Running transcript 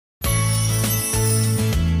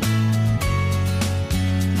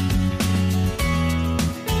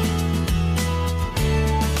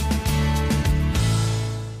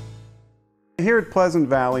Here at Pleasant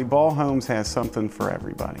Valley, Ball Homes has something for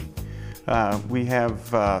everybody. We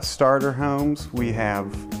have starter homes, we have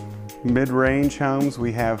mid-range homes,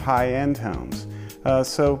 we have high-end homes.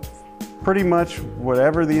 So pretty much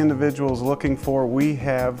whatever the individual is looking for, we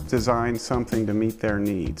have designed something to meet their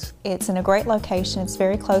needs. It's in a great location. It's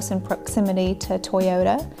very close in proximity to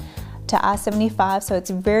Toyota, to I-75, so it's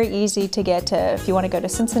very easy to get to. If you want to go to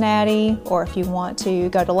Cincinnati or if you want to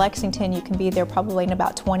go to Lexington, you can be there probably in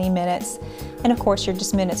about 20 minutes. And of course, you're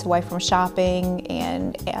just minutes away from shopping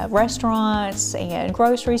and restaurants and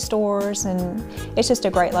grocery stores, and it's just a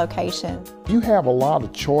great location. You have a lot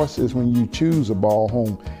of choices when you choose a Ball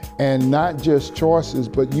home, and not just choices,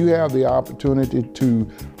 but you have the opportunity to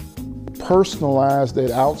personalize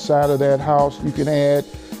that outside of that house. You can add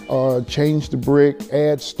change the brick,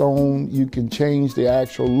 add stone, you can change the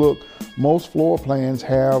actual look. Most floor plans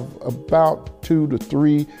have about 2 to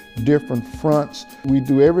 3 different fronts. We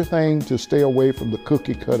do everything to stay away from the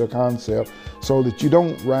cookie cutter concept so that you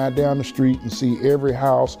don't ride down the street and see every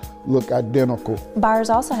house look identical. Buyers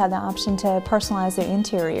also have the option to personalize their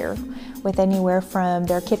interior with anywhere from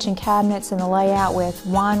their kitchen cabinets and the layout with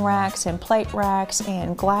wine racks and plate racks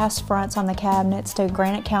and glass fronts on the cabinets to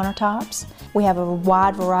granite countertops. We have a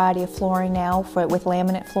wide variety of flooring now with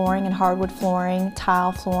laminate flooring and hardwood flooring,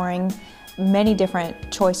 tile flooring, many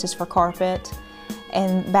different choices for carpet.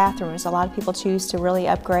 And bathrooms, a lot of people choose to really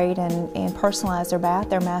upgrade and personalize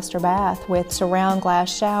their master bath with surround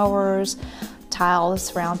glass showers,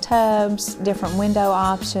 tiles, round tubs, different window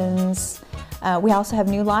options. We also have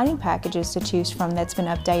new lighting packages to choose from that's been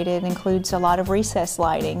updated. It includes a lot of recessed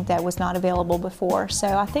lighting that was not available before. So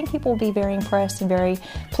I think people will be very impressed and very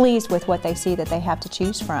pleased with what they see that they have to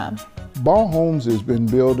choose from. Ball Homes has been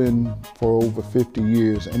building for over 50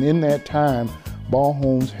 years, and in that time, Ball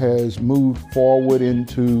Homes has moved forward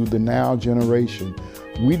into the now generation.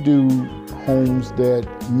 We do homes that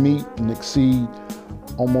meet and exceed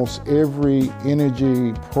almost every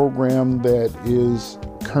energy program that is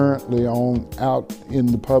currently out in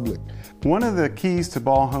the public. One of the keys to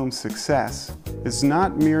Ball Homes' success is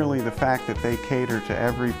not merely the fact that they cater to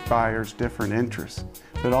every buyer's different interests,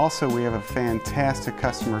 but also we have a fantastic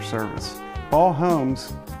customer service. Ball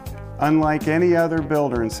Homes, unlike any other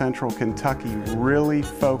builder in Central Kentucky, really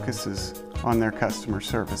focuses on their customer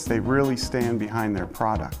service. They really stand behind their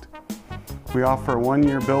product. We offer a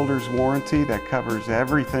 1-year builder's warranty that covers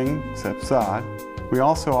everything except sod. We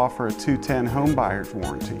also offer a 210 home buyer's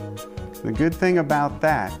warranty. The good thing about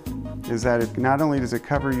that is that it not only does it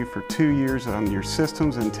cover you for 2 years on your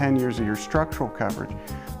systems and 10 years of your structural coverage,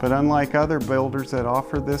 but unlike other builders that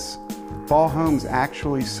offer this, Ball Homes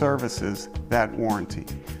actually services that warranty.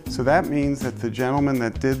 So that means that the gentleman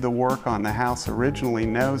that did the work on the house originally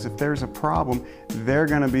knows if there's a problem, they're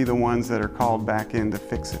going to be the ones that are called back in to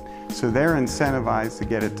fix it. So they're incentivized to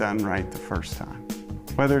get it done right the first time.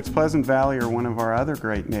 Whether it's Pleasant Valley or one of our other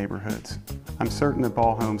great neighborhoods, I'm certain that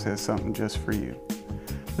Ball Homes has something just for you.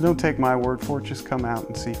 But don't take my word for it, just come out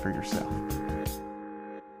and see for yourself.